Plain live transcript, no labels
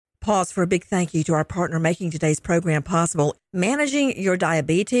pause for a big thank you to our partner making today's program possible. Managing your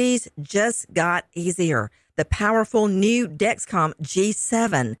diabetes just got easier. The powerful new Dexcom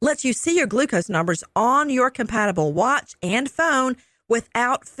G7 lets you see your glucose numbers on your compatible watch and phone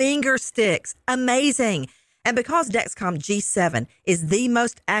without finger sticks. Amazing. And because Dexcom G7 is the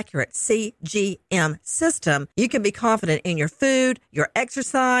most accurate CGM system, you can be confident in your food, your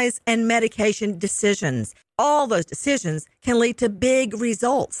exercise, and medication decisions. All those decisions can lead to big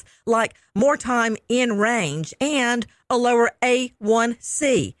results, like more time in range and a lower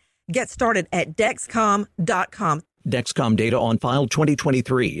A1C. Get started at Dexcom.com. Dexcom data on file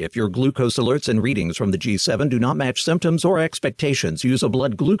 2023. If your glucose alerts and readings from the G7 do not match symptoms or expectations, use a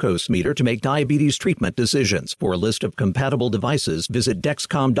blood glucose meter to make diabetes treatment decisions. For a list of compatible devices, visit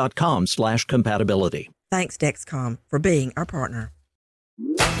Dexcom.com/compatibility. Thanks, Dexcom, for being our partner.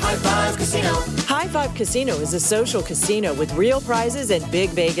 High Five Casino. High Five Casino is a social casino with real prizes and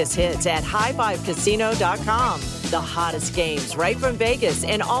big Vegas hits at highfivecasino.com. The hottest games right from Vegas,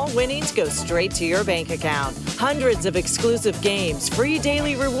 and all winnings go straight to your bank account. Hundreds of exclusive games, free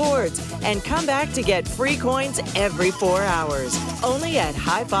daily rewards, and come back to get free coins every 4 hours. Only at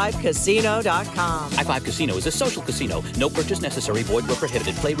highfivecasino.com. High Five Casino is a social casino. No purchase necessary. Void where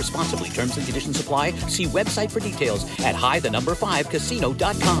prohibited. Play responsibly. Terms and conditions apply. See website for details at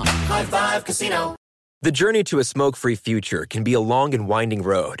high5casino.com. High Five Casino. The journey to a smoke-free future can be a long and winding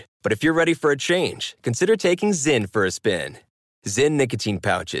road. But if you're ready for a change, consider taking Zyn for a spin. Zyn nicotine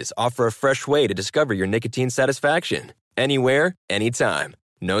pouches offer a fresh way to discover your nicotine satisfaction. Anywhere, anytime.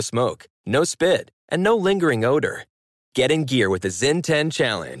 No smoke, no spit, and no lingering odor. Get in gear with the Zyn 10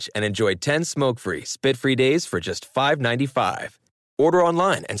 Challenge and enjoy 10 smoke-free, spit-free days for just $5.95. Order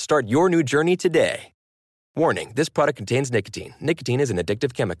online and start your new journey today. Warning, this product contains nicotine. Nicotine is an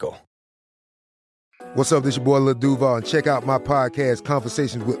addictive chemical. What's up, this your boy Lil Duval, and check out my podcast,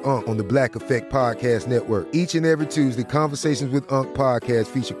 Conversations with Unc, on the Black Effect Podcast Network. Each and every Tuesday, Conversations with Unc podcast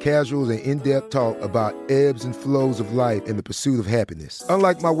feature casuals and in-depth talk about ebbs and flows of life and the pursuit of happiness.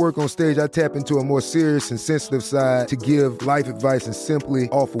 Unlike my work on stage, I tap into a more serious and sensitive side to give life advice and simply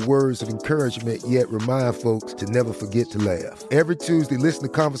offer words of encouragement, yet remind folks to never forget to laugh. Every Tuesday, listen to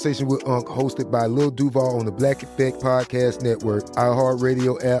Conversations with Unc, hosted by Lil Duval on the Black Effect Podcast Network,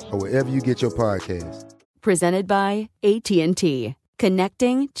 iHeartRadio app, or wherever you get your podcasts. Presented by AT&T.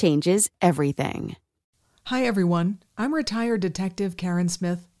 Connecting changes everything. Hi, everyone. I'm retired Detective Karen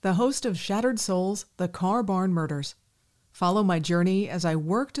Smith, the host of Shattered Souls, The Car Barn Murders. Follow my journey as I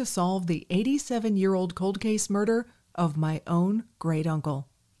work to solve the 87-year-old cold case murder of my own great uncle.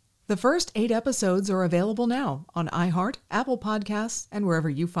 The first 8 episodes are available now on iHeart, Apple Podcasts, and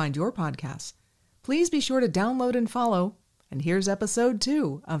wherever you find your podcasts. Please be sure to download and follow. And here's episode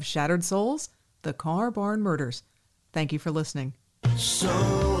 2 of Shattered Souls, The Car Barn Murders. Thank you for listening. So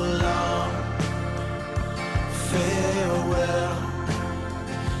long, farewell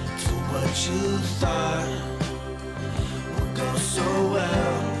to what you thought would go so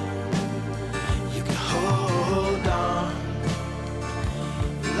well. You can hold on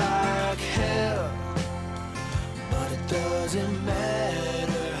like hell, but it doesn't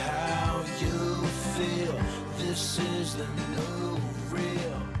matter how you feel. This is the new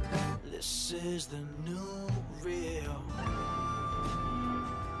real. This is the new real.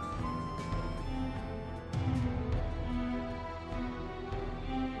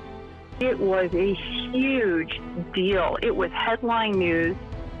 It was a huge deal. It was headline news.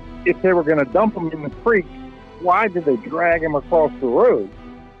 If they were going to dump him in the creek, why did they drag him across the road?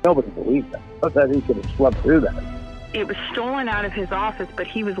 Nobody believed that. But that he could have slept through that. It was stolen out of his office, but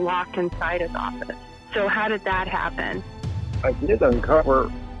he was locked inside his office. So how did that happen? I did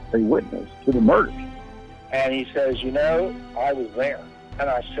uncover a witness to the murders. And he says, I was there. And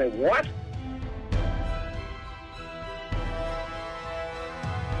I said, what?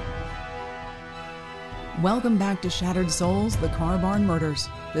 Welcome back to Shattered Souls, The Car Barn Murders.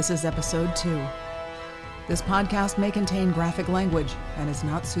 This is episode 2. This podcast may contain graphic language and is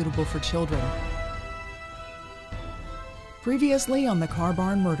not suitable for children. Previously on The Car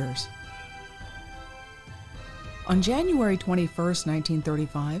Barn Murders. On January 21st,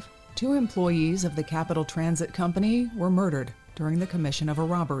 1935, 2 employees of the Capital Transit Company were murdered during the commission of a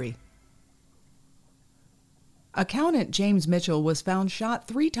robbery. Accountant James Mitchell was found shot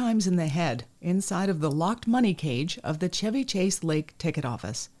 3 times in the head inside of the locked money cage of the Chevy Chase Lake ticket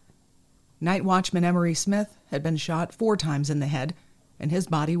office. Night watchman Emery Smith had been shot 4 times in the head, and his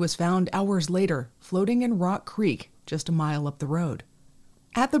body was found hours later floating in Rock Creek just a mile up the road.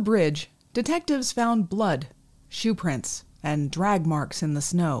 At the bridge, detectives found blood, shoe prints, and drag marks in the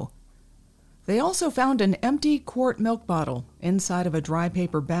snow. They also found an empty quart milk bottle inside of a dry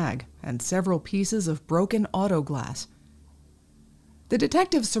paper bag and several pieces of broken auto glass. The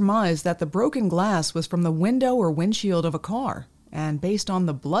detectives surmised that the broken glass was from the window or windshield of a car, and based on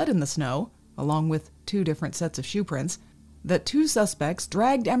the blood in the snow, along with 2 different sets of shoe prints, that 2 suspects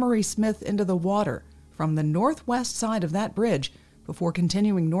dragged Emery Smith into the water from the northwest side of that bridge before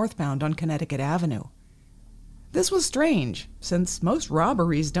continuing northbound on Connecticut Avenue. This was strange, since most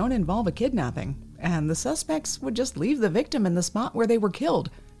robberies don't involve a kidnapping, and the suspects would just leave the victim in the spot where they were killed,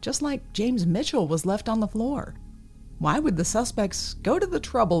 just like James Mitchell was left on the floor. Why would the suspects go to the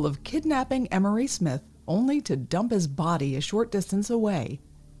trouble of kidnapping Emery Smith only to dump his body a short distance away?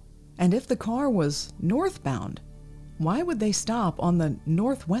 And if the car was northbound, why would they stop on the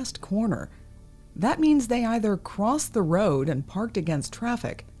northwest corner? That means they either crossed the road and parked against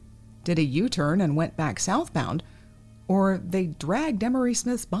traffic, did a U-turn and went back southbound, or they dragged Emery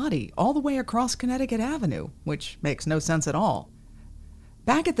Smith's body all the way across Connecticut Avenue, which makes no sense at all.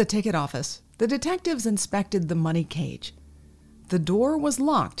 Back at the ticket office, the detectives inspected the money cage. The door was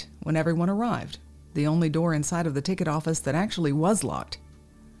locked when everyone arrived, the only door inside of the ticket office that actually was locked.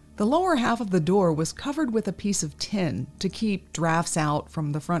 The lower half of the door was covered with a piece of tin to keep drafts out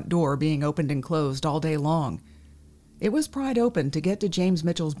from the front door being opened and closed all day long. It was pried open to get to James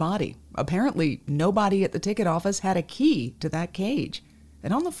Mitchell's body. Apparently, nobody at the ticket office had a key to that cage.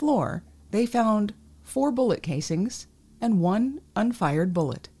 And on the floor, they found 4 bullet casings and 1 unfired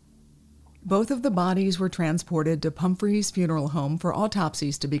bullet. Both of the bodies were transported to Pumphrey's Funeral Home for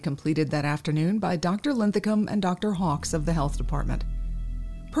autopsies to be completed that afternoon by Dr. Linthicum and Dr. Hawks of the Health Department.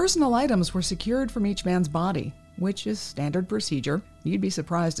 Personal items were secured from each man's body, which is standard procedure. You'd be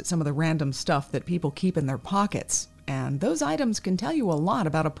surprised at some of the random stuff that people keep in their pockets, and those items can tell you a lot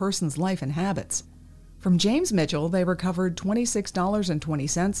about a person's life and habits. From James Mitchell, they recovered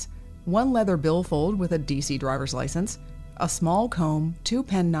 $26.20, 1 leather billfold with a DC driver's license, a small comb, 2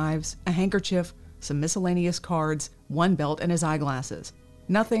 penknives, a handkerchief, some miscellaneous cards, 1 belt, and his eyeglasses.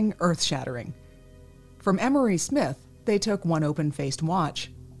 Nothing earth-shattering. From Emery Smith, they took 1 open-faced watch,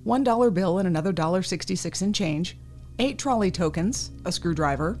 $1 bill and another $1.66 in change, 8 trolley tokens, a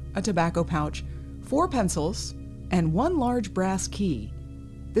screwdriver, a tobacco pouch, 4 pencils, and 1 large brass key.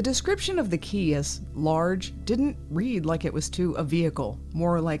 The description of the key as large didn't read like it was to a vehicle,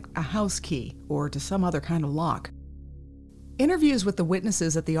 more like a house key or to some other kind of lock. Interviews with the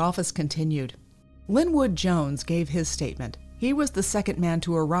witnesses at the office continued. Linwood Jones gave his statement. He was the second man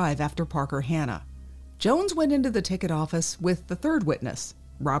to arrive after Parker Hanna. Jones went into the ticket office with the third witness,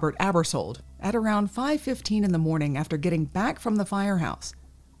 Robert Abersold, at around 5:15 in the morning after getting back from the firehouse.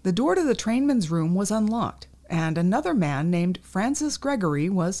 The door to the trainman's room was unlocked, and another man named Francis Gregory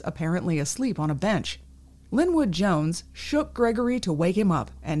was apparently asleep on a bench. Linwood Jones shook Gregory to wake him up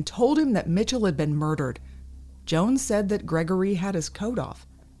and told him that Mitchell had been murdered. Jones said that Gregory had his coat off,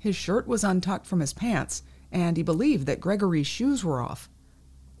 his shirt was untucked from his pants, and he believed that Gregory's shoes were off.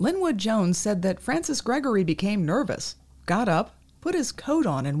 Linwood Jones said that Francis Gregory became nervous, got up, put his coat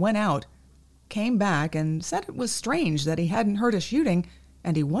on and went out, came back and said it was strange that he hadn't heard a shooting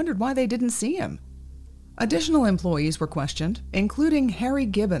and he wondered why they didn't see him. Additional employees were questioned, including Harry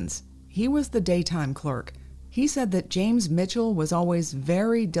Gibbons. He was the daytime clerk. He said that James Mitchell was always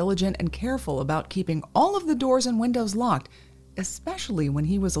very diligent and careful about keeping all of the doors and windows locked, especially when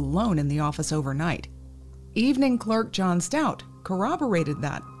he was alone in the office overnight. Evening clerk John Stout corroborated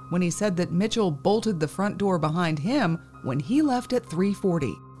that when he said that Mitchell bolted the front door behind him when he left at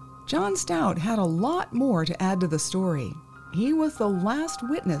 3:40. John Stout had a lot more to add to the story. He was the last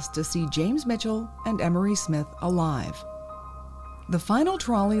witness to see James Mitchell and Emery Smith alive. The final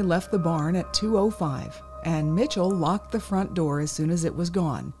trolley left the barn at 2:05, and Mitchell locked the front door as soon as it was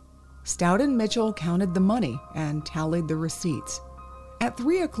gone. Stout and Mitchell counted the money and tallied the receipts. At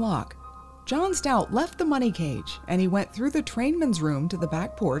 3 o'clock, John Stout left the money cage and he went through the trainman's room to the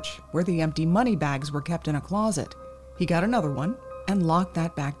back porch where the empty money bags were kept in a closet. He got another one and locked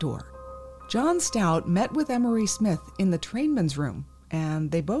that back door. John Stout met with Emery Smith in the trainman's room,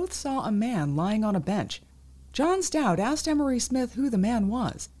 and they both saw a man lying on a bench. John Stout asked Emery Smith who the man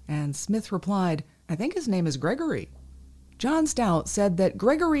was, and Smith replied, "I think his name is Gregory." John Stout said that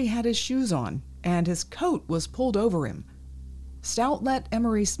Gregory had his shoes on, and his coat was pulled over him. Stout let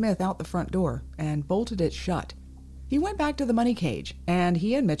Emery Smith out the front door and bolted it shut. He went back to the money cage, and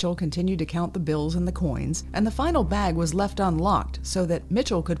he and Mitchell continued to count the bills and the coins, and the final bag was left unlocked so that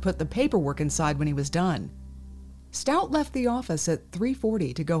Mitchell could put the paperwork inside when he was done. Stout left the office at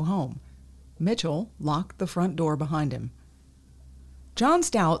 3:40 to go home. Mitchell locked the front door behind him. John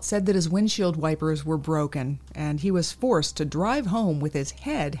Stout said that his windshield wipers were broken, and he was forced to drive home with his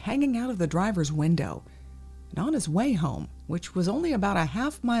head hanging out of the driver's window. And on his way home, which was only about a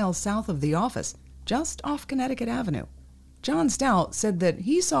half-mile south of the office, just off Connecticut Avenue, John Stout said that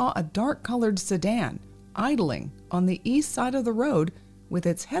he saw a dark-colored sedan idling on the east side of the road with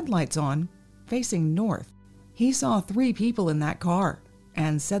its headlights on, facing north. He saw 3 people in that car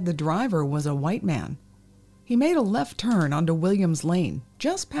and said the driver was a white man. He made a left turn onto Williams Lane,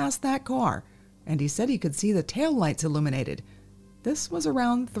 just past that car, and he said he could see the taillights illuminated. This was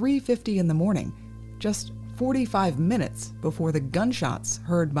around 3:50 in the morning, just 45 minutes before the gunshots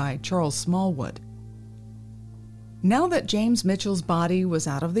heard by Charles Smallwood. Now that James Mitchell's body was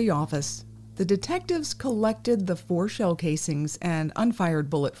out of the office, the detectives collected the 4 shell casings and unfired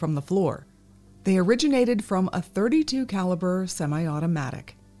bullet from the floor. They originated from a .32 caliber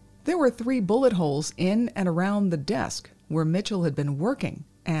semi-automatic. There were 3 bullet holes in and around the desk where Mitchell had been working,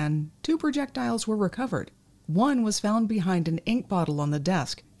 and 2 projectiles were recovered. One was found behind an ink bottle on the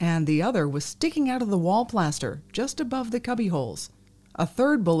desk, and the other was sticking out of the wall plaster just above the cubby holes. A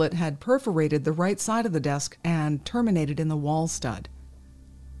 3rd bullet had perforated the right side of the desk and terminated in the wall stud.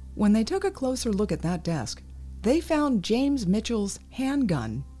 When they took a closer look at that desk, they found James Mitchell's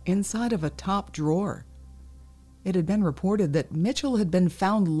handgun inside of a top drawer. It had been reported that Mitchell had been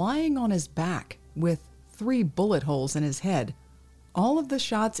found lying on his back with 3 bullet holes in his head. All of the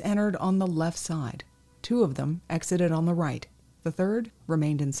shots entered on the left side. 2 of them exited on the right. The 3rd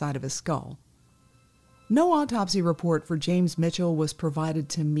remained inside of his skull. No autopsy report for James Mitchell was provided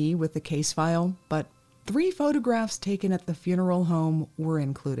to me with the case file, but 3 photographs taken at the funeral home were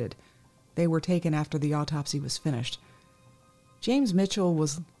included. They were taken after the autopsy was finished. James Mitchell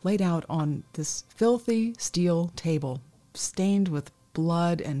was laid out on this filthy steel table, stained with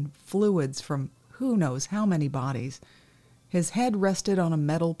blood and fluids from who knows how many bodies. His head rested on a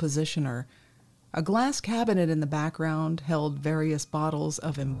metal positioner. A glass cabinet in the background held various bottles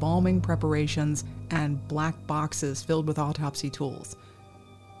of embalming preparations and black boxes filled with autopsy tools.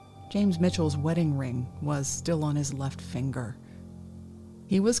 James Mitchell's wedding ring was still on his left finger.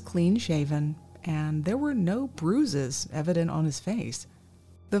 He was clean-shaven, and there were no bruises evident on his face.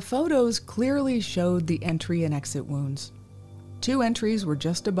 The photos clearly showed the entry and exit wounds. 2 entries were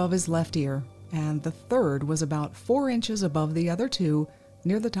just above his left ear, and the 3rd was about 4 inches above the other 2,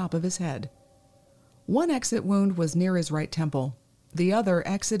 near the top of his head. 1 exit wound was near his right temple. The other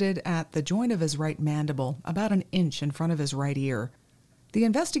exited at the joint of his right mandible, about 1 inch in front of his right ear. The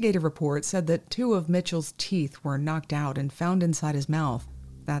investigative report said that 2 of Mitchell's teeth were knocked out and found inside his mouth.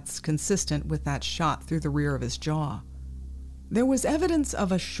 That's consistent with that shot through the rear of his jaw. There was evidence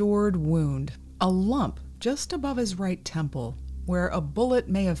of a shored wound, a lump just above his right temple, where a bullet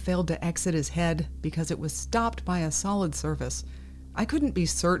may have failed to exit his head because it was stopped by a solid surface. I couldn't be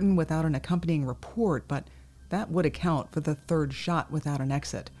certain without an accompanying report, but that would account for the 3rd shot without an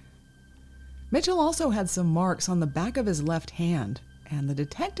exit. Mitchell also had some marks on the back of his left hand, and the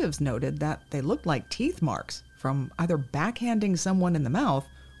detectives noted that they looked like teeth marks from either backhanding someone in the mouth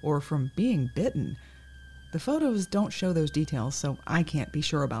or from being bitten. The photos don't show those details, so I can't be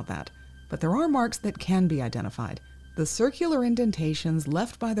sure about that. But there are marks that can be identified. The circular indentations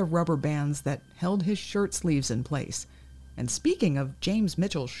left by the rubber bands that held his shirt sleeves in place. And speaking of James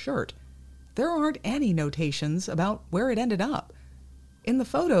Mitchell's shirt, there aren't any notations about where it ended up. In the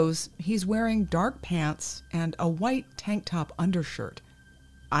photos, he's wearing dark pants and a white tank top undershirt.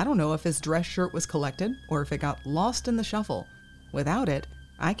 I don't know if his dress shirt was collected or if it got lost in the shuffle. Without it,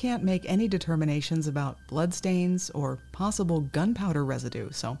 I can't make any determinations about bloodstains or possible gunpowder residue,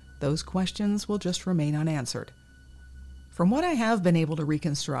 so those questions will just remain unanswered. From what I have been able to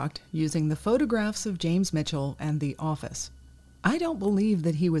reconstruct using the photographs of James Mitchell and the office, I don't believe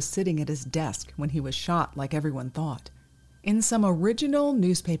that he was sitting at his desk when he was shot like everyone thought. In some original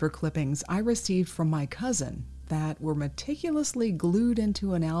newspaper clippings I received from my cousin that were meticulously glued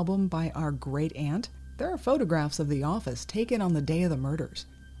into an album by our great-aunt, there are photographs of the office taken on the day of the murders.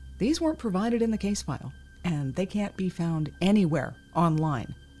 These weren't provided in the case file, and they can't be found anywhere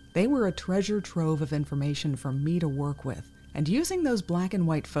online. They were a treasure trove of information for me to work with, and using those black and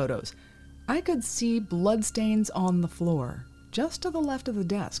white photos, I could see bloodstains on the floor, just to the left of the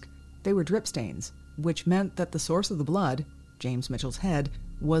desk. They were drip stains, which meant that the source of the blood, James Mitchell's head,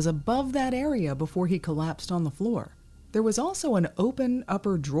 was above that area before he collapsed on the floor. There was also an open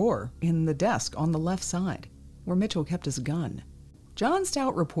upper drawer in the desk on the left side, where Mitchell kept his gun. John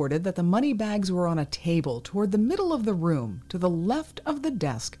Stout reported that the money bags were on a table toward the middle of the room, to the left of the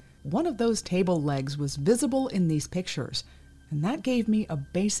desk. One of those table legs was visible in these pictures, and that gave me a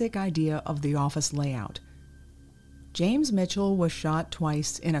basic idea of the office layout. James Mitchell was shot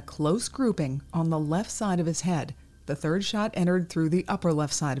twice in a close grouping on the left side of his head. The third shot entered through the upper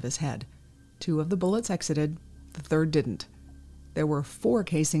left side of his head. 2 of the bullets exited, the third didn't. There were 4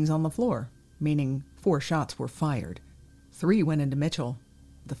 casings on the floor, meaning 4 shots were fired. 3 went into Mitchell.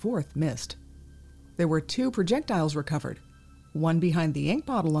 The 4th missed. There were 2 projectiles recovered, one behind the ink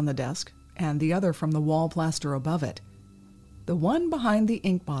bottle on the desk and the other from the wall plaster above it. The one behind the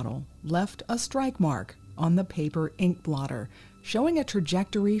ink bottle left a strike mark on the paper ink blotter, showing a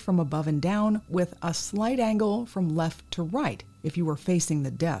trajectory from above and down with a slight angle from left to right if you were facing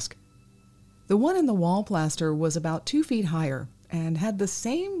the desk. The one in the wall plaster was about 2 feet higher and had the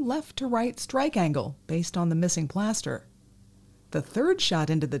same left to right strike angle based on the missing plaster. The third shot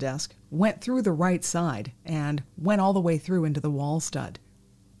into the desk went through the right side and went all the way through into the wall stud.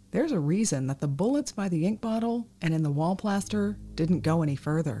 There's a reason that the bullets by the ink bottle and in the wall plaster didn't go any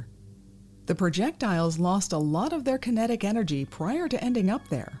further. The projectiles lost a lot of their kinetic energy prior to ending up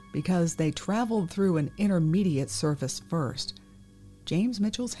there because they traveled through an intermediate surface first, James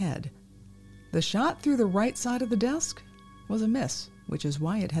Mitchell's head. The shot through the right side of the desk was a miss, which is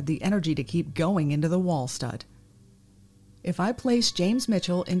why it had the energy to keep going into the wall stud. If I placed James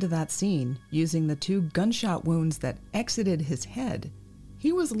Mitchell into that scene using the 2 gunshot wounds that exited his head,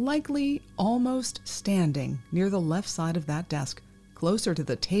 he was likely almost standing near the left side of that desk, closer to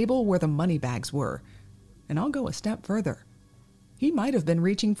the table where the money bags were. And I'll go a step further. He might have been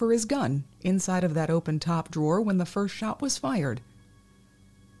reaching for his gun inside of that open top drawer when the first shot was fired.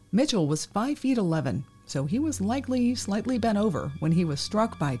 Mitchell was 5 feet 11, so he was likely slightly bent over when he was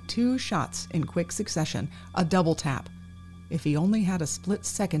struck by 2 shots in quick succession, a double tap. If he only had a split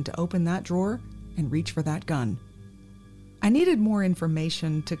second to open that drawer and reach for that gun. I needed more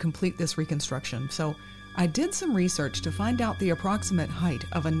information to complete this reconstruction, so I did some research to find out the approximate height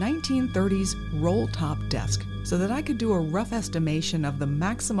of a 1930s roll-top desk so that I could do a rough estimation of the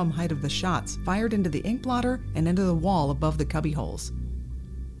maximum height of the shots fired into the ink blotter and into the wall above the cubbyholes.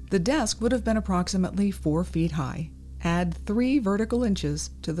 The desk would have been approximately 4 feet high. Add 3 vertical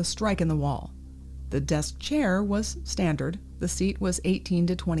inches to the strike in the wall. The desk chair was standard. The seat was 18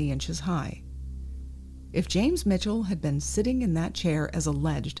 to 20 inches high. If James Mitchell had been sitting in that chair as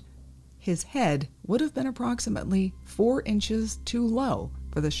alleged, his head would have been approximately 4 inches too low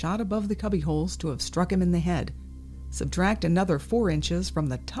for the shot above the cubbyholes to have struck him in the head. Subtract another 4 inches from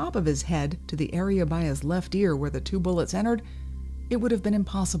the top of his head to the area by his left ear where the 2 bullets entered, it would have been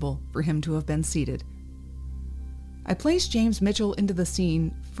impossible for him to have been seated. I placed James Mitchell into the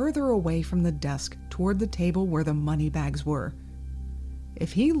scene further away from the desk toward the table where the money bags were.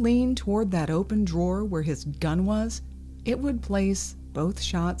 If he leaned toward that open drawer where his gun was, it would place both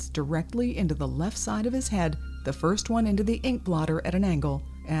shots directly into the left side of his head, the first one into the ink blotter at an angle,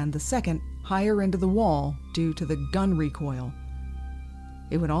 and the second higher into the wall due to the gun recoil.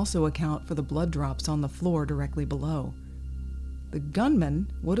 It would also account for the blood drops on the floor directly below. The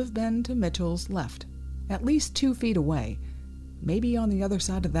gunman would have been to Mitchell's left, at least 2 feet away, maybe on the other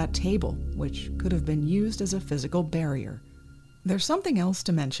side of that table, which could have been used as a physical barrier. There's something else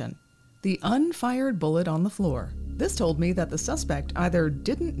to mention. The unfired bullet on the floor. This told me that the suspect either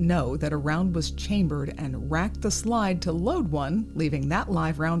didn't know that a round was chambered and racked the slide to load one, leaving that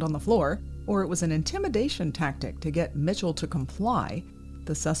live round on the floor, or it was an intimidation tactic to get Mitchell to comply.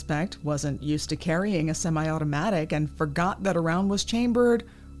 The suspect wasn't used to carrying a semi-automatic and forgot that a round was chambered,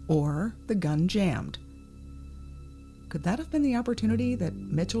 or the gun jammed. Could that have been the opportunity that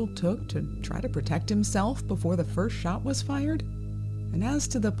Mitchell took to try to protect himself before the first shot was fired? And as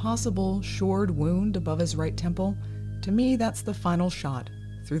to the possible shored wound above his right temple, to me that's the final shot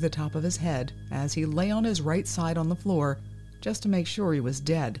through the top of his head as he lay on his right side on the floor just to make sure he was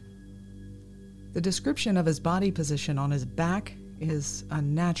dead. The description of his body position on his back is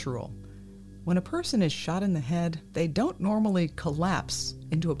unnatural. When a person is shot in the head, they don't normally collapse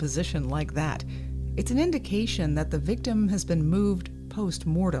into a position like that. It's an indication that the victim has been moved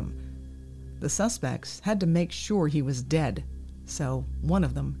post-mortem. The suspects had to make sure he was dead, so one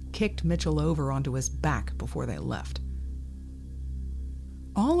of them kicked Mitchell over onto his back before they left.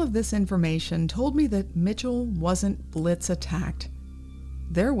 All of this information told me that Mitchell wasn't blitz attacked.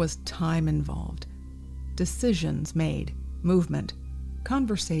 There was time involved, decisions made, movement,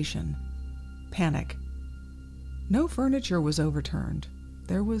 conversation, panic. No furniture was overturned.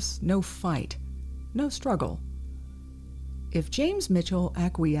 There was no fight, no struggle. If James Mitchell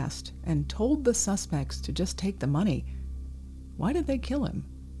acquiesced and told the suspects to just take the money, why did they kill him?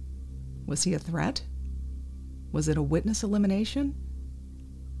 Was he a threat? Was it a witness elimination?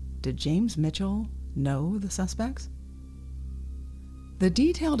 Did James Mitchell know the suspects? The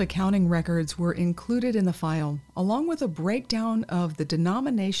detailed accounting records were included in the file, along with a breakdown of the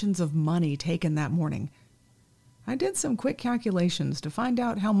denominations of money taken that morning. I did some quick calculations to find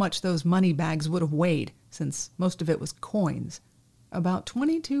out how much those money bags would have weighed, since most of it was coins. About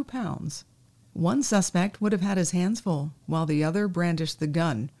 22 pounds. One suspect would have had his hands full, while the other brandished the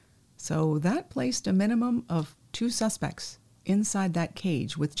gun. So that placed a minimum of 2 suspects inside that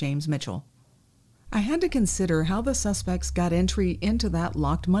cage with James Mitchell. I had to consider how the suspects got entry into that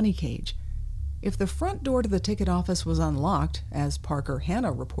locked money cage. If the front door to the ticket office was unlocked, as Parker Hanna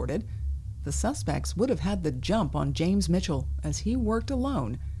reported, the suspects would have had the jump on James Mitchell as he worked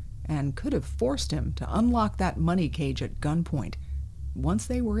alone and could have forced him to unlock that money cage at gunpoint. Once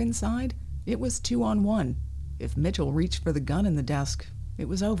they were inside, it was 2-on-1. If Mitchell reached for the gun in the desk, it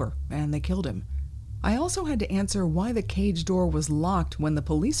was over, and they killed him. I also had to answer why the cage door was locked when the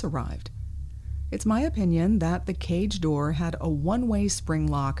police arrived. It's my opinion that the cage door had a one-way spring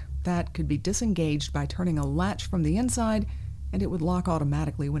lock that could be disengaged by turning a latch from the inside, and it would lock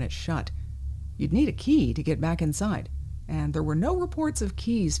automatically when it shut. You'd need a key to get back inside, and there were no reports of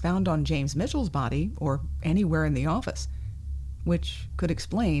keys found on James Mitchell's body or anywhere in the office, which could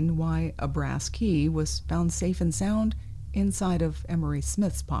explain why a brass key was found safe and sound inside of Emery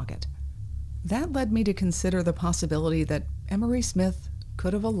Smith's pocket. That led me to consider the possibility that Emery Smith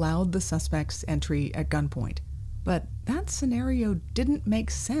could have allowed the suspect's entry at gunpoint. But that scenario didn't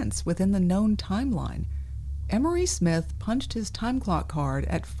make sense within the known timeline. Emery Smith punched his time clock card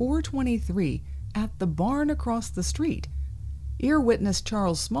at 4:23 at the barn across the street. Ear witness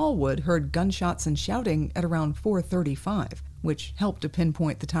Charles Smallwood heard gunshots and shouting at around 4:35, which helped to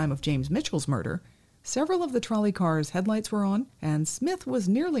pinpoint the time of James Mitchell's murder. Several of the trolley cars' headlights were on, and Smith was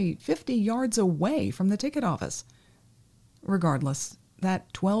nearly 50 yards away from the ticket office. Regardless,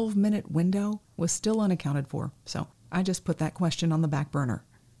 that 12-minute window was still unaccounted for, so I just put that question on the back burner.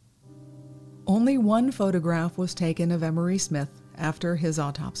 Only one photograph was taken of Emery Smith after his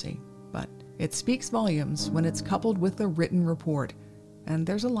autopsy, but it speaks volumes when it's coupled with a written report, and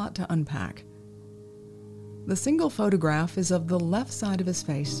there's a lot to unpack. The single photograph is of the left side of his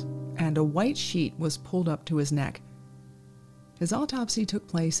face, and a white sheet was pulled up to his neck. His autopsy took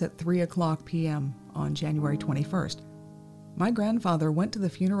place at 3:00 p.m. on January 21st. My grandfather went to the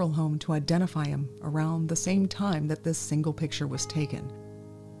funeral home to identify him around the same time that this single picture was taken.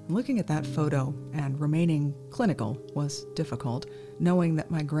 Looking at that photo and remaining clinical was difficult, knowing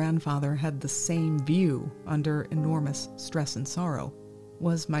that my grandfather had the same view under enormous stress and sorrow.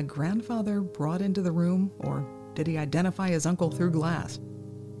 Was my grandfather brought into the room, or did he identify his uncle through glass?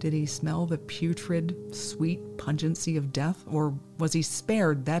 Did he smell the putrid, sweet pungency of death, or was he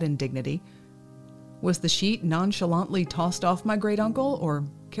spared that indignity? Was the sheet nonchalantly tossed off my great-uncle, or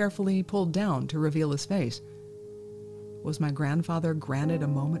carefully pulled down to reveal his face? Was my grandfather granted a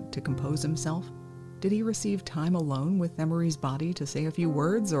moment to compose himself? Did he receive time alone with Emery's body to say a few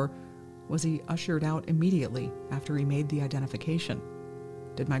words, or was he ushered out immediately after he made the identification?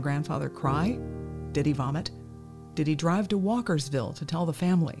 Did my grandfather cry? Did he vomit? Did he drive to Walkersville to tell the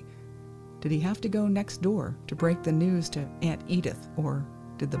family? Did he have to go next door to break the news to Aunt Edith, or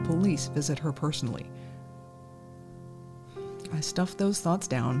did the police visit her personally? I stuffed those thoughts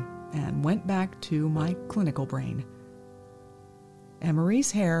down and went back to my clinical brain.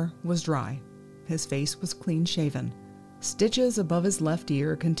 Emery's hair was dry. His face was clean-shaven. Stitches above his left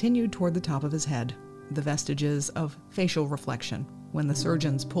ear continued toward the top of his head, the vestiges of facial reflection, when the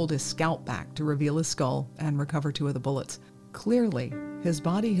surgeons pulled his scalp back to reveal his skull and recover 2 of the bullets. Clearly, his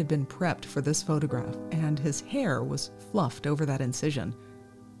body had been prepped for this photograph, and his hair was fluffed over that incision,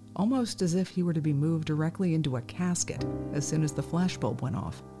 almost as if he were to be moved directly into a casket as soon as the flashbulb went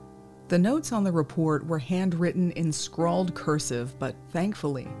off. The notes on the report were handwritten in scrawled cursive, but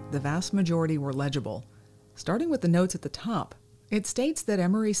thankfully, the vast majority were legible. Starting with the notes at the top, it states that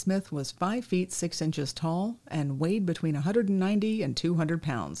Emery Smith was 5 feet 6 inches tall and weighed between 190 and 200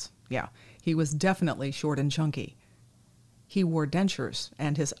 pounds. Yeah, he was definitely short and chunky. He wore dentures,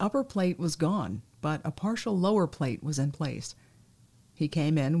 and his upper plate was gone, but a partial lower plate was in place. He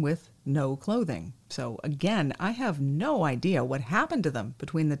came in with no clothing, so again, I have no idea what happened to them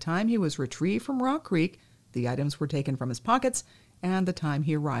between the time he was retrieved from Rock Creek, the items were taken from his pockets, and the time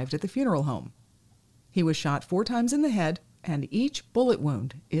he arrived at the funeral home. He was shot 4 times in the head, and each bullet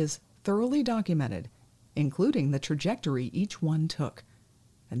wound is thoroughly documented, including the trajectory each one took.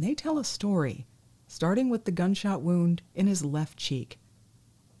 And they tell a story, starting with the gunshot wound in his left cheek.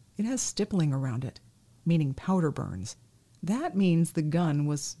 It has stippling around it, meaning powder burns. That means the gun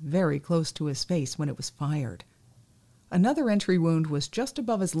was very close to his face when it was fired. Another entry wound was just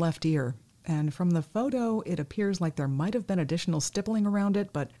above his left ear, and from the photo, it appears like there might have been additional stippling around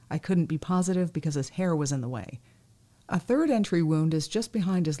it, but I couldn't be positive because his hair was in the way. A third entry wound is just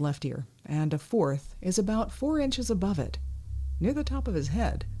behind his left ear, and a fourth is about 4 inches above it, near the top of his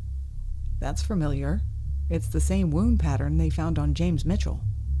head. That's familiar. It's the same wound pattern they found on James Mitchell.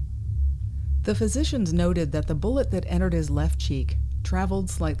 The physicians noted that the bullet that entered his left cheek traveled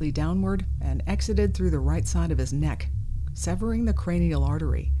slightly downward and exited through the right side of his neck, severing the cranial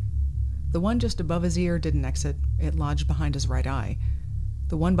artery. The one just above his ear didn't exit, it lodged behind his right eye.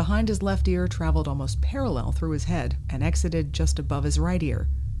 The one behind his left ear traveled almost parallel through his head and exited just above his right ear.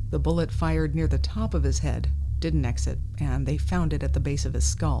 The bullet fired near the top of his head didn't exit, and they found it at the base of his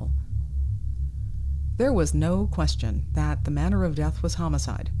skull. There was no question that the manner of death was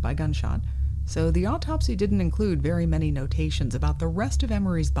homicide by gunshot, so the autopsy didn't include very many notations about the rest of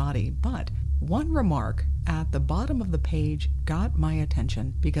Emery's body, but one remark at the bottom of the page got my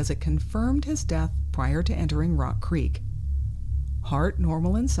attention because it confirmed his death prior to entering Rock Creek. Heart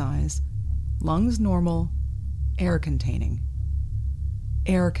normal in size, lungs normal, air containing.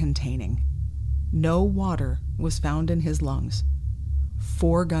 Air containing. No water was found in his lungs.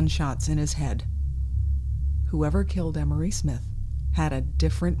 4 gunshots in his head. Whoever killed Emery Smith had a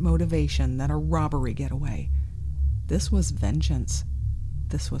different motivation than a robbery getaway. This was vengeance.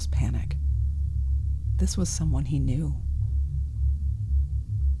 This was panic. This was someone he knew.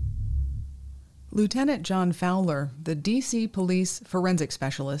 Lieutenant John Fowler, the D.C. police forensic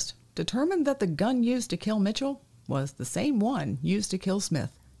specialist, determined that the gun used to kill Mitchell was the same one used to kill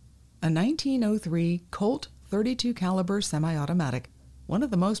Smith. A 1903 Colt .32 caliber semi-automatic, one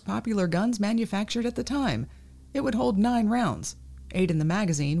of the most popular guns manufactured at the time. It would hold 9 rounds, 8 in the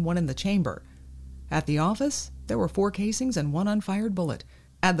magazine, 1 in the chamber. At the office, there were 4 casings and 1 unfired bullet.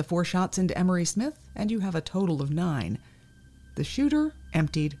 Add the 4 shots into Emery Smith, and you have a total of 9. The shooter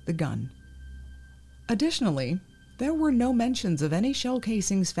emptied the gun. Additionally, there were no mentions of any shell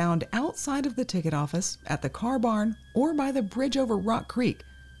casings found outside of the ticket office, at the car barn, or by the bridge over Rock Creek.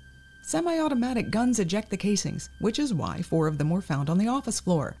 Semi-automatic guns eject the casings, which is why 4 of them were found on the office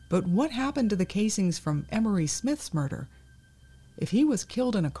floor. But what happened to the casings from Emery Smith's murder? If he was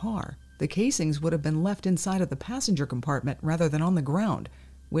killed in a car, the casings would have been left inside of the passenger compartment rather than on the ground,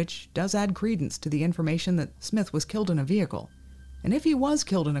 which does add credence to the information that Smith was killed in a vehicle. And if he was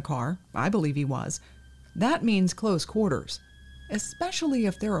killed in a car, I believe he was, that means close quarters, especially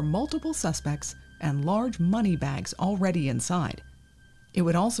if there are multiple suspects and large money bags already inside. It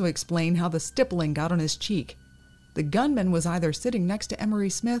would also explain how the stippling got on his cheek. The gunman was either sitting next to Emery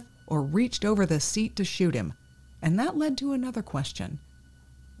Smith or reached over the seat to shoot him. And that led to another question.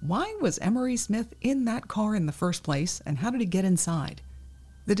 Why was Emery Smith in that car in the first place, and how did he get inside?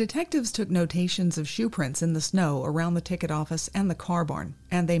 The detectives took notations of shoe prints in the snow around the ticket office and the car barn,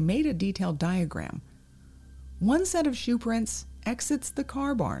 and they made a detailed diagram. One set of shoe prints exits the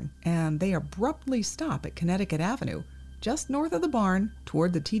car barn, and they abruptly stop at Connecticut Avenue, just north of the barn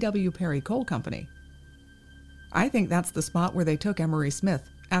toward the T.W. Perry Coal Company. I think that's the spot where they took Emery Smith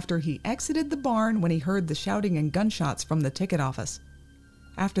after he exited the barn when he heard the shouting and gunshots from the ticket office.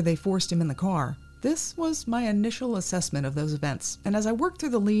 After they forced him in the car, this was my initial assessment of those events, and as I worked through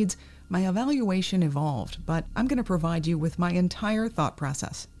the leads, my evaluation evolved, but I'm going to provide you with my entire thought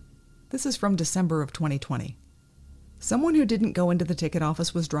process. This is from December of 2020. Someone who didn't go into the ticket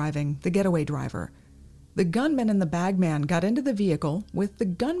office was driving, the getaway driver. The gunman and the bagman got into the vehicle, with the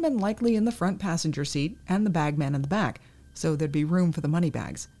gunman likely in the front passenger seat and the bagman in the back, so there'd be room for the money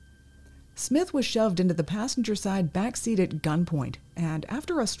bags. Smith was shoved into the passenger side back seat at gunpoint, and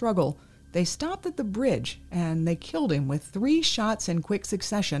after a struggle, they stopped at the bridge and they killed him with 3 shots in quick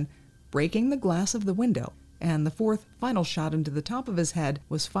succession, breaking the glass of the window, and the 4th final shot into the top of his head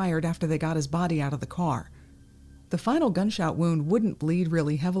was fired after they got his body out of the car. The final gunshot wound wouldn't bleed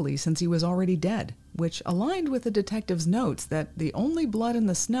really heavily since he was already dead, which aligned with the detective's notes that the only blood in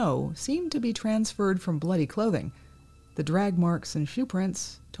the snow seemed to be transferred from bloody clothing. The drag marks and shoe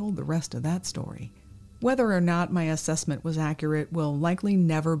prints told the rest of that story. Whether or not my assessment was accurate will likely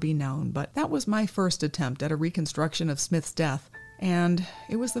never be known, but that was my first attempt at a reconstruction of Smith's death, and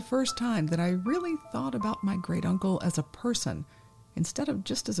it was the first time that I really thought about my great-uncle as a person instead of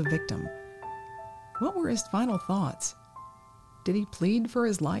just as a victim. What were his final thoughts? Did he plead for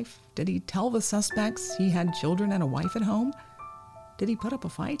his life? Did he tell the suspects he had children and a wife at home? Did he put up a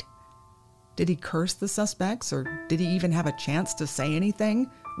fight? Did he curse the suspects, or did he even have a chance to say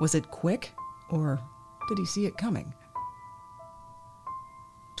anything? Was it quick, or did he see it coming?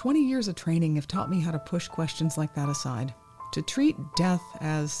 20 years of training have taught me how to push questions like that aside, to treat death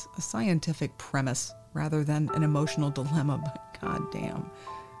as a scientific premise rather than an emotional dilemma, but goddamn.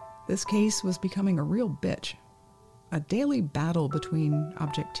 This case was becoming a real bitch. A daily battle between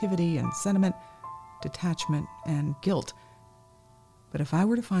objectivity and sentiment, detachment and guilt. But if I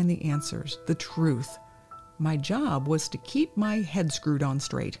were to find the answers, the truth, my job was to keep my head screwed on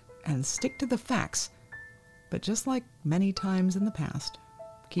straight and stick to the facts. But just like many times in the past,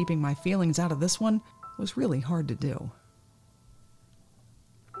 keeping my feelings out of this one was really hard to do.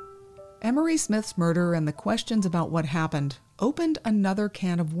 Emery Smith's murder and the questions about what happened opened another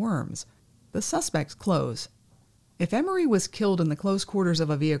can of worms. The suspect's clothes. If Emery was killed in the close quarters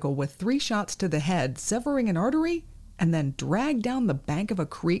of a vehicle with 3 shots to the head, severing an artery, and then dragged down the bank of a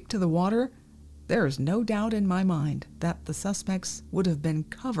creek to the water, there is no doubt in my mind that the suspects would have been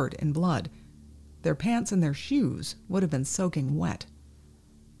covered in blood. Their pants and their shoes would have been soaking wet.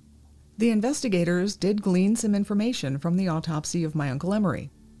 The investigators did glean some information from the autopsy of my Uncle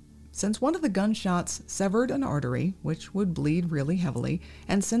Emery. Since one of the gunshots severed an artery, which would bleed really heavily,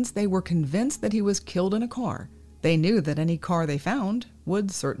 and since they were convinced that he was killed in a car, they knew that any car they found would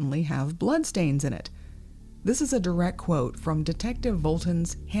certainly have bloodstains in it. This is a direct quote from Detective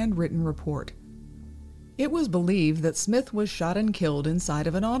Volton's handwritten report. It was believed that Smith was shot and killed inside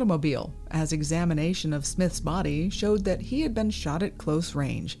of an automobile, as examination of Smith's body showed that he had been shot at close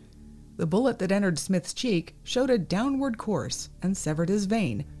range. The bullet that entered Smith's cheek showed a downward course and severed his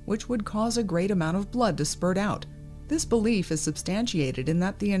vein, which would cause a great amount of blood to spurt out. This belief is substantiated in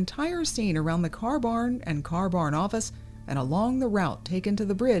that the entire scene around the car barn and car barn office and along the route taken to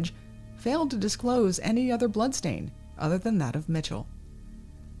the bridge failed to disclose any other bloodstain other than that of Mitchell.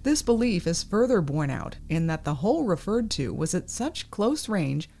 This belief is further borne out in that the hole referred to was at such close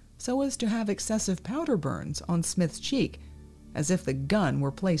range so as to have excessive powder burns on Smith's cheek, as if the gun were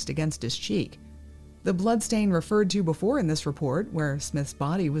placed against his cheek. The bloodstain referred to before in this report, where Smith's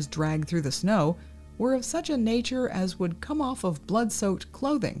body was dragged through the snow, were of such a nature as would come off of blood-soaked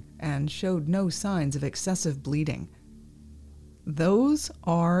clothing and showed no signs of excessive bleeding. Those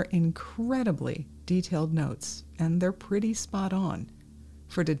are incredibly detailed notes, and they're pretty spot on.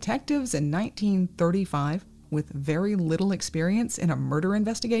 For detectives in 1935 with very little experience in a murder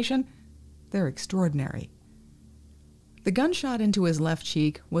investigation, they're extraordinary. The gunshot into his left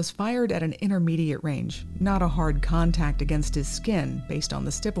cheek was fired at an intermediate range, not a hard contact against his skin based on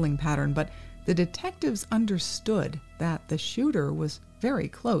the stippling pattern, but the detectives understood that the shooter was very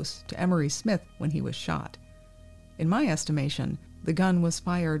close to Emery Smith when he was shot. In my estimation, the gun was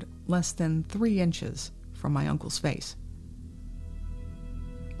fired less than 3 inches from my uncle's face.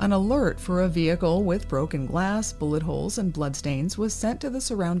 An alert for a vehicle with broken glass, bullet holes, and bloodstains was sent to the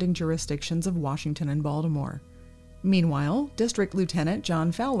surrounding jurisdictions of Washington and Baltimore. Meanwhile, District Lieutenant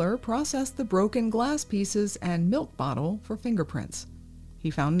John Fowler processed the broken glass pieces and milk bottle for fingerprints. He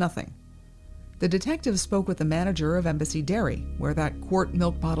found nothing. The detective spoke with the manager of Embassy Dairy, where that quart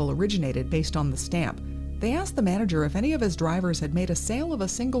milk bottle originated based on the stamp. They asked the manager if any of his drivers had made a sale of a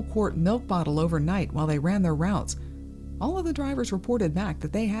single quart milk bottle overnight while they ran their routes. All of the drivers reported back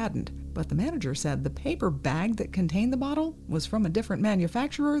that they hadn't, but the manager said the paper bag that contained the bottle was from a different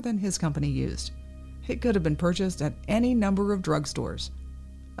manufacturer than his company used. It could have been purchased at any number of drugstores.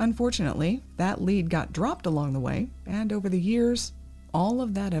 Unfortunately, that lead got dropped along the way, and over the years, all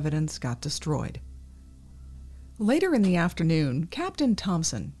of that evidence got destroyed. Later in the afternoon, Captain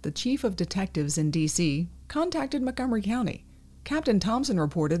Thompson, the chief of detectives in D.C., contacted Montgomery County. Captain Thompson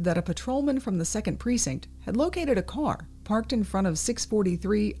reported that a patrolman from the 2nd Precinct had located a car parked in front of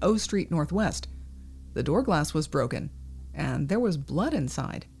 643 O Street Northwest. The door glass was broken, and there was blood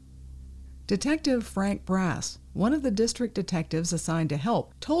inside. Detective Frank Brass, one of the district detectives assigned to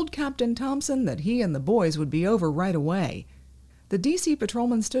help, told Captain Thompson that he and the boys would be over right away. The D.C.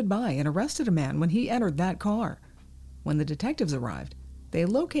 patrolman stood by and arrested a man when he entered that car. When the detectives arrived, they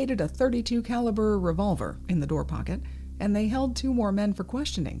located a .32 caliber revolver in the door pocket, and they held 2 more men for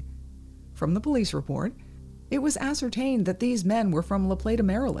questioning. From the police report, it was ascertained that these men were from La Plata,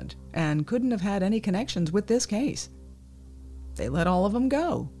 Maryland, and couldn't have had any connections with this case. They let all of them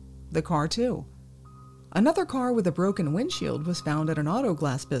go. The car, too. Another car with a broken windshield was found at an auto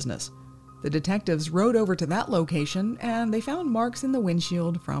glass business. The detectives rode over to that location, and they found marks in the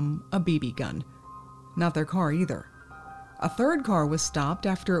windshield from a BB gun. Not their car either. A third car was stopped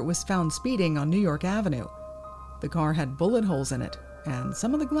after it was found speeding on New York Avenue. The car had bullet holes in it, and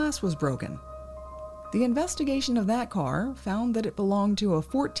some of the glass was broken. The investigation of that car found that it belonged to a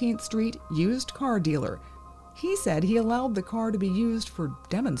 14th Street used car dealer. He said he allowed the car to be used for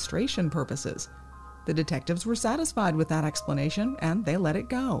demonstration purposes. The detectives were satisfied with that explanation, and they let it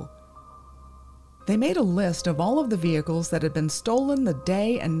go. They made a list of all of the vehicles that had been stolen the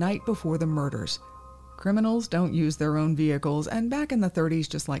day and night before the murders. Criminals don't use their own vehicles, and back in the 30s,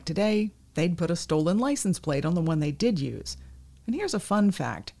 just like today, they'd put a stolen license plate on the one they did use. And here's a fun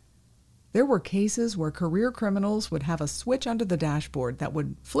fact. There were cases where career criminals would have a switch under the dashboard that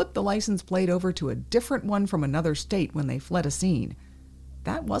would flip the license plate over to a different one from another state when they fled a scene.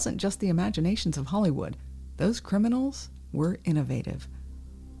 That wasn't just the imaginations of Hollywood. Those criminals were innovative.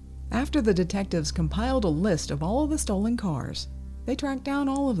 After the detectives compiled a list of all of the stolen cars, they tracked down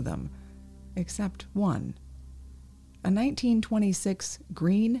all of them, except one. A 1926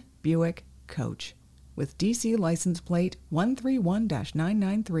 green Buick Coach with DC license plate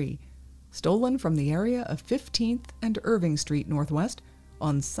 131-993, stolen from the area of 15th and Irving Street Northwest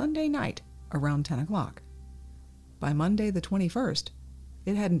on Sunday night around 10 o'clock. By Monday the 21st,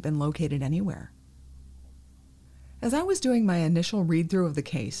 it hadn't been located anywhere. As I was doing my initial read-through of the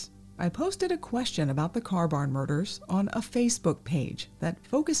case, I posted a question about the Car Barn murders on a Facebook page that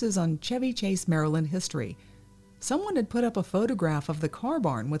focuses on Chevy Chase, Maryland history. Someone had put up a photograph of the car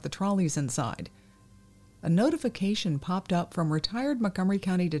barn with the trolleys inside. A notification popped up from retired Montgomery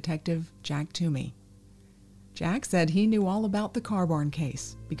County Detective Jack Toomey. Jack said he knew all about the car barn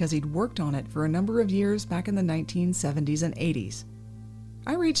case because he'd worked on it for a number of years back in the 1970s and 80s.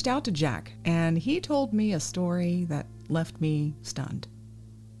 I reached out to Jack, and he told me a story that left me stunned.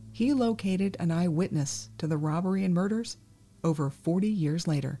 He located an eyewitness to the robbery and murders over 40 years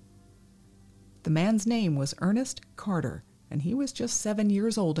later. The man's name was Ernest Carter, and he was just 7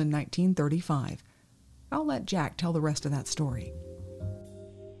 years old in 1935. I'll let Jack tell the rest of that story.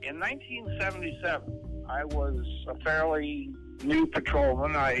 In 1977, I was a fairly new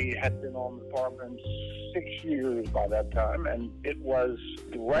patrolman. I had been on the department 6 years by that time, and it was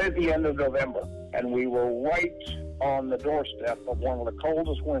right at the end of November, and we were right on the doorstep of one of the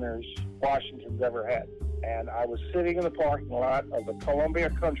coldest winters Washington's ever had. And I was sitting in the parking lot of the Columbia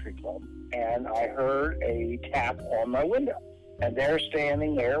Country Club, and I heard a tap on my window. And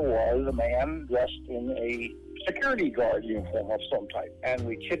standing there was a man dressed in a security guard uniform of some type. And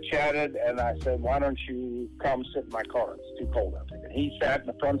we chit-chatted, and I said, why don't you come sit in my car? It's too cold out there. And he sat in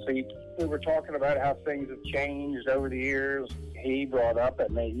the front seat. We were talking about how things have changed over the years. He brought up,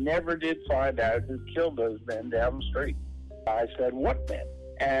 and they never did find out who killed those men down the street. I said, what men?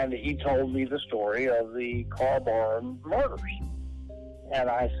 And he told me the story of the car barn murders. And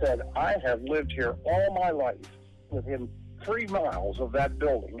I said, I have lived here all my life within 3 miles of that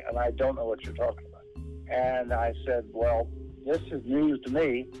building, and I don't know what you're talking about. And I said, well, this is news to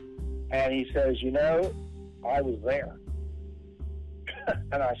me. And he says, you know, I was there.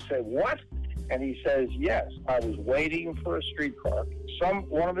 And I said, what? And he says, yes, I was waiting for a streetcar.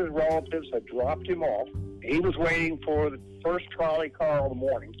 One of his relatives had dropped him off. He was waiting for the first trolley car of the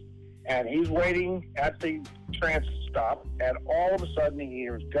morning, and he's waiting at the transit stop, and all of a sudden he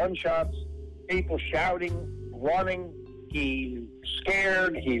hears gunshots, people shouting, running. He's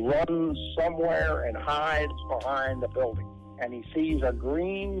scared. He runs somewhere and hides behind the building. And he sees a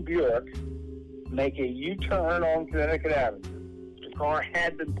green Buick make a U-turn on Connecticut Avenue. The car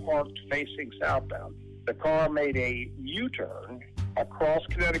had been parked facing southbound. The car made a U-turn across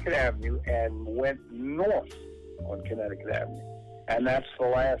Connecticut Avenue and went north on Connecticut Avenue. And that's the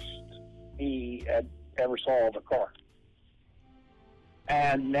last he had ever saw of the car.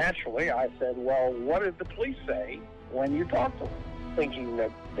 And naturally, I said, well, what did the police say when you talked to them? Thinking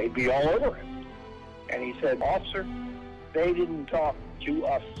that they'd be all over him. And he said, officer, they didn't talk to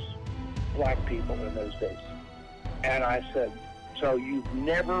us black people in those days. And I said, so you've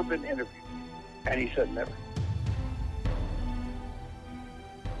never been interviewed? And he said, never.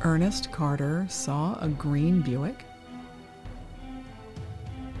 Ernest Carter saw a green Buick?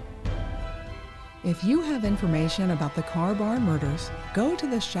 If you have information about the Car Barn murders, go to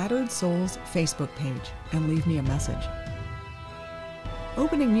the Shattered Souls Facebook page and leave me a message.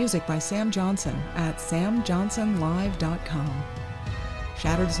 Opening music by Sam Johnson at samjohnsonlive.com.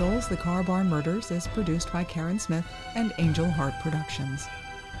 Shattered Souls, The Car Barn Murders is produced by Karen Smith and Angel Heart Productions.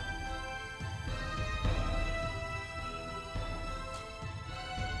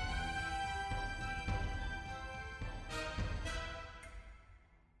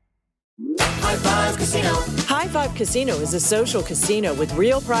 High Five Casino. High Five Casino is a social casino with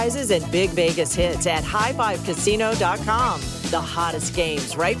real prizes and big Vegas hits at highfivecasino.com. The hottest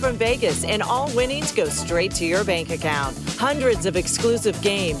games right from Vegas, and all winnings go straight to your bank account. Hundreds of exclusive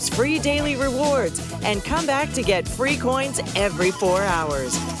games, free daily rewards, and come back to get free coins every 4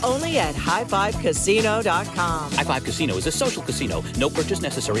 hours. Only at highfivecasino.com. High Five Casino is a social casino. No purchase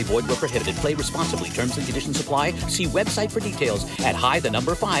necessary. Void where prohibited. Play responsibly. Terms and conditions apply. See website for details at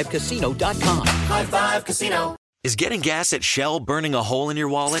high5casino.com. High Five Casino. Is getting gas at Shell burning a hole in your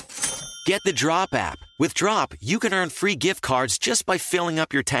wallet? Get the Drop app. With Drop, you can earn free gift cards just by filling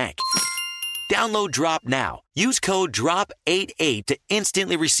up your tank. Download Drop now. Use code DROP88 to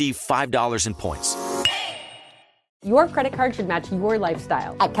instantly receive $5 in points. Your credit card should match your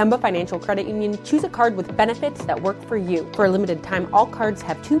lifestyle. At Kemba Financial Credit Union, choose a card with benefits that work for you. For a limited time, all cards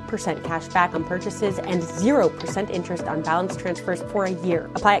have 2% cash back on purchases and 0% interest on balance transfers for a year.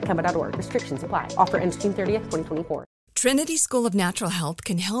 Apply at Kemba.org. Restrictions apply. Offer ends June 30th, 2024. Trinity School of Natural Health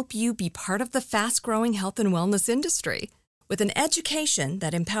can help you be part of the fast-growing health and wellness industry. With an education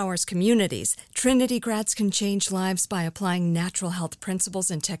that empowers communities, Trinity grads can change lives by applying natural health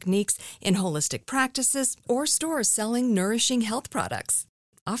principles and techniques in holistic practices or stores selling nourishing health products.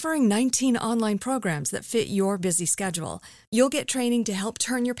 Offering 19 online programs that fit your busy schedule, you'll get training to help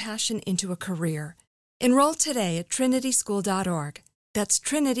turn your passion into a career. Enroll today at trinityschool.org. That's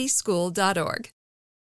trinityschool.org.